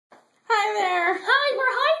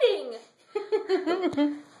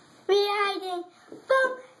We're hiding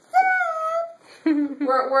from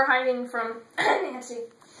We're hiding from Nancy.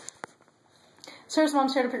 Sarah's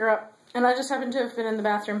mom's here to pick her up, and I just happened to have been in the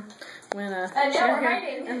bathroom when and she now was we're here,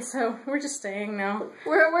 hiding. and so we're just staying now.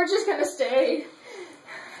 We're just gonna stay.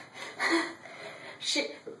 She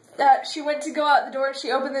went to go out the door and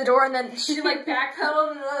she opened the door and then she like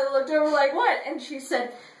backpedaled and I looked over like, what? And she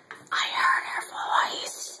said, I heard her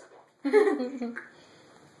voice.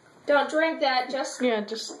 Don't drink that, just... Yeah,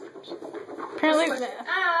 just... Apparently...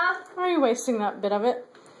 Why are you wasting that bit of it?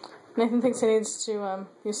 Nathan thinks he needs to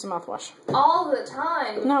use some mouthwash. All the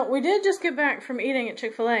time. No, we did just get back from eating at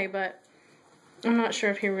Chick-fil-A, but I'm not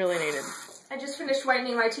sure if he really needed. I just finished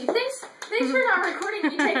whitening my teeth. Thanks for not recording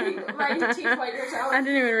me taking my teeth whiteners out. I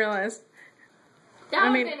didn't even realize.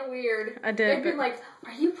 That would have been weird. I did. They'd been like,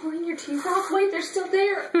 are you pulling your teeth off? Wait, they're still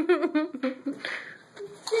there.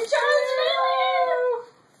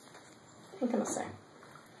 What can I say?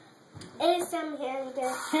 There's some hair in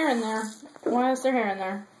there. Hair in there. Why is there hair in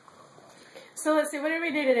there? So let's see, what did we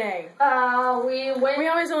do today? We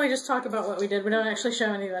always only just talk about what we did. We don't actually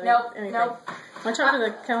show anybody anything. Nope. Watch out for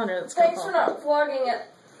the calendar that's Thanks for not vlogging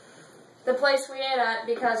at the place we ate at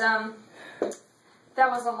because that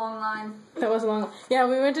was a long line. That was a long line. Yeah,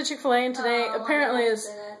 we went to Chick-fil-A and today apparently is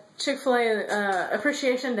Chick-fil-A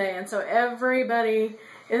Appreciation Day, and so everybody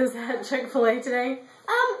is at Chick-fil-A today.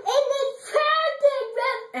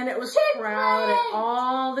 And it was crowded.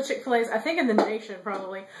 All the Chick-fil-A's, I think in the nation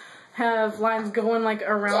probably, have lines going like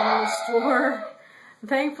around the store.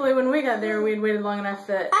 Thankfully, when we got there, we had waited long enough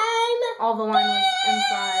that all the line was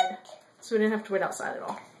inside, so we didn't have to wait outside at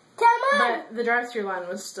all. But the drive-thru line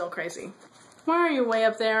was still crazy. Why are you way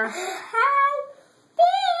up there?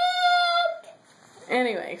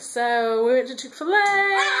 Anyway, so we went to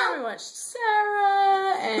Chick-fil-A, we watched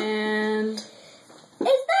Sarah, and...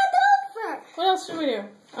 It's not over! What else did we do?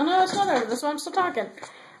 Oh no, it's not over. That's why I'm still talking.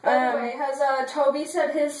 By the way, has Toby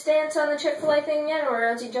said his stance on the Chick-fil-A thing yet, or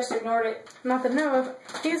has he just ignored it? Not that I know of.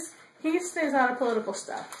 He stays out of political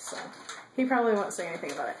stuff, so he probably won't say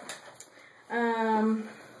anything about it.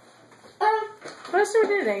 What else did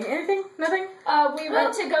we do today? Anything? Nothing? We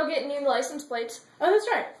went to go get new license plates. Oh, that's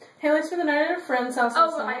right. Haley spent the night at a friend's house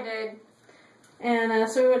last night. I did. And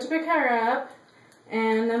so we went to pick her up,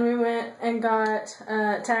 and then we went and got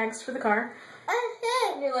tags for the car.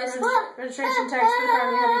 New license Registration tags for the car.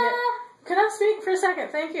 We had to get... Can I speak for a second?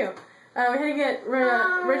 Thank you. We had to get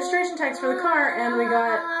registration tags for the car, and we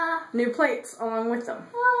got new plates along with them.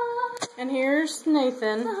 And here's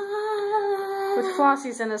Nathan with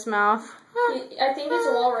flossies in his mouth. I think he's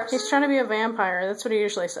a walrus. He's trying to be a vampire. That's what he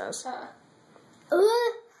usually says.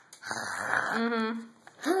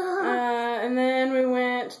 And then we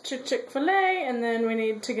went to Chick-fil-A, and then we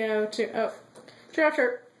need to go to giraffe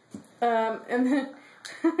shirt.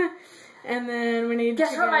 And then we need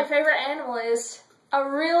Guess to what go. my favorite animal is? A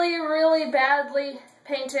really, really badly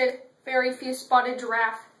painted, very few spotted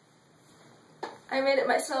giraffe. I made it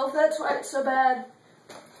myself, that's why it's so bad.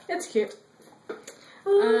 It's cute.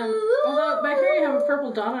 Although back here you have a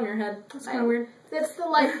purple dot on your head. That's kind of weird. That's the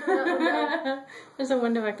light from the window. There's a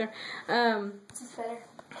window back there. This is better.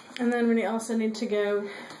 And then we also need to go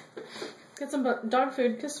get some dog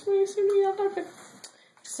food because we seem to be out of dog food.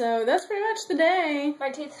 So that's pretty much the day. My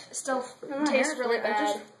teeth still taste really bad. I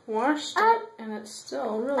just washed it and it's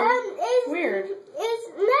still really weird. It's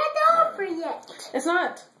not over yet. It's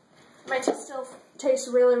not. My teeth still taste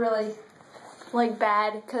really, really like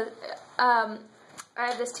bad because I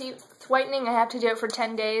have this teeth whitening. I have to do it for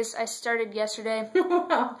 10 days. I started yesterday.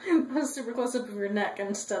 Wow, that was super close up of your neck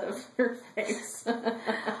instead of your face.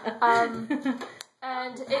 And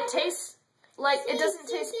it tastes like, it doesn't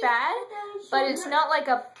taste bad, but it's not like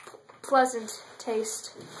a pleasant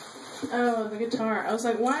taste. Oh, the guitar. I was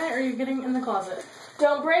like, why are you getting in the closet?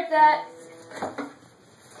 Don't break that.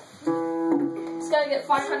 It's gotta get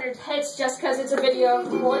 500 hits just because it's a video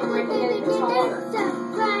of the boy breaking a guitar.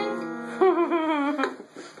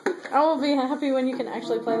 I will be happy when you can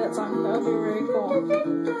actually play that song. That would be really cool.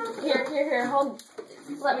 Here, hold.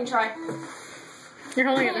 Let me try. You're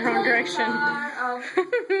holding it in the wrong direction.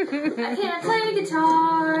 I can't play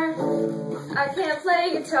guitar. I can't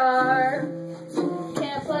play guitar.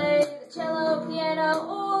 Can't play the cello, piano,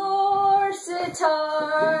 or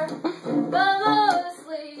sitar. But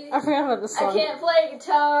mostly, I forgot about this song. I can't play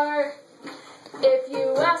guitar. If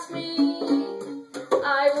you ask me,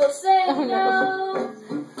 I will say no.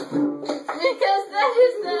 Because that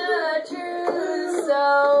is not true. So,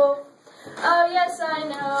 oh yes, I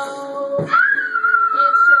know.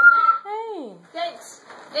 Thanks.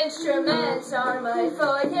 Instruments are my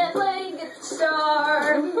foe. I can't play guitar.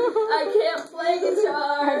 star. I can't play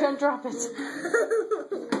guitar. Don't drop it.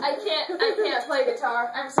 I can't play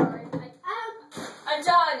guitar. I'm sorry. I'm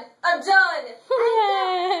done. I'm done.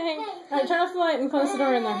 Yay! Alright, turn off the light and close the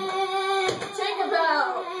door in there. Take a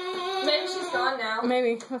bow. Maybe she's gone now.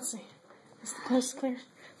 Maybe. Let's see. Is the coast clear?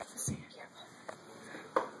 Let's see.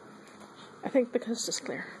 I think the coast is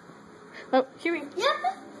clear. Oh, Huey. Yep.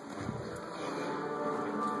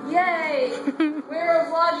 Yay! We were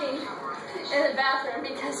vlogging in the bathroom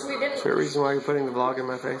because we didn't. Is there a reason why you're putting the vlog in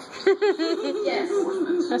my face? Yes.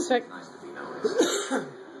 Suspect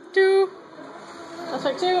 2.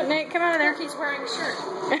 Suspect 2. Nate, come out of there. He's wearing a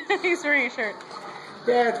shirt. He's wearing a shirt.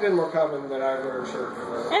 Yeah, it's been more common that I wear a shirt.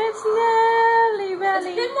 And it's Nelly Belly.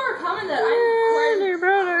 It's been more common that I Nelly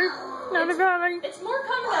Belly. Nelly Belly. It's more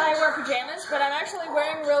common that I wear pajamas, but I'm actually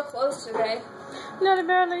wearing real clothes today. Nelly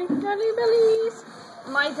Belly. Nelly Bellies.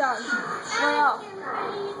 My dog. Wow.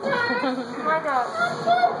 My dog.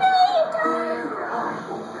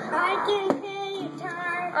 I can play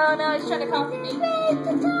guitar. Oh no, he's trying to copy me.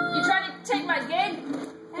 You trying to take my gig?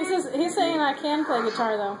 He's saying I can play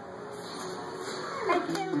guitar though. I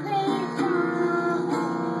can play guitar.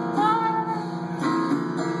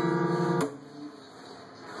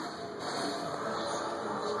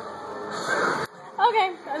 Okay,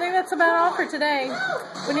 I think that's about all for today.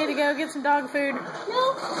 We need to go get some dog food. No, you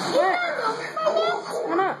can't go for this.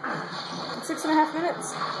 Why not? 6.5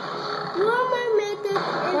 minutes. One more minute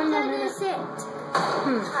One more and minute. that's it.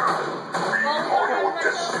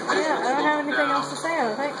 Yeah, I don't have anything else to say, I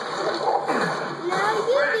don't think. No,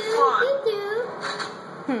 you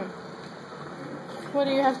do. What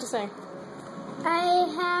do you have to say? I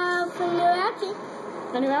have a new outfit.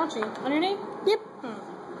 A new ouchie. On your knee? Yep.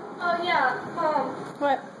 Oh yeah.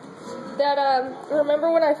 What? That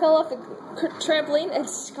remember when I fell off the trampoline?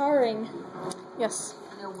 It's scarring. Yes.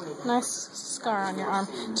 Nice scar on your arm.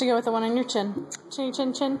 To go with the one on your chin. Chin,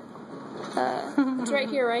 chin, chin. It's right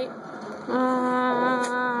here, right?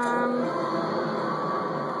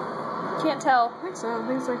 Can't tell. I think so. I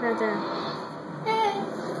think it's like right there.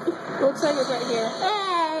 Looks like it's right here.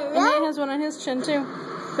 And Nate has one on his chin too,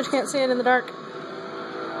 but you can't see it in the dark.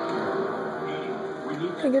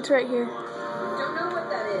 I think it's right here. Don't know what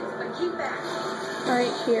that is, but keep back.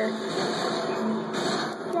 Right here.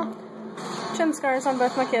 Chin scars on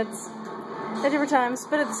both my kids. At different times,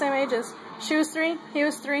 but at the same ages. She was 3, he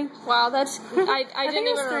was 3. Wow, that's I think didn't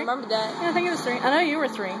it was even 3. remember that. Yeah, I think it was 3. I know you were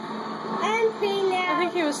 3. I'm free now. I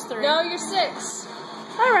think he was 3. No, you're 6.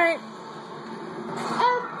 Alright.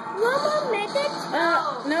 One more minute.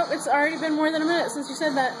 Nope, it's already been more than a minute since you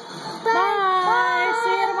said that. Bye.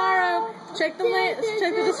 See you tomorrow. Check the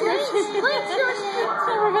description.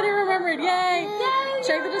 Everybody remembered. Yay.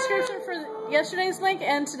 Check the description for yesterday's link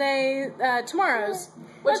and tomorrow's.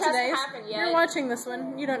 Which Not hasn't today's. happened yet. You're watching this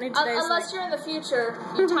one. You don't need today's Unless link. you're in the future,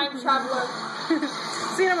 you time traveler.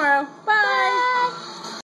 See you tomorrow. Bye.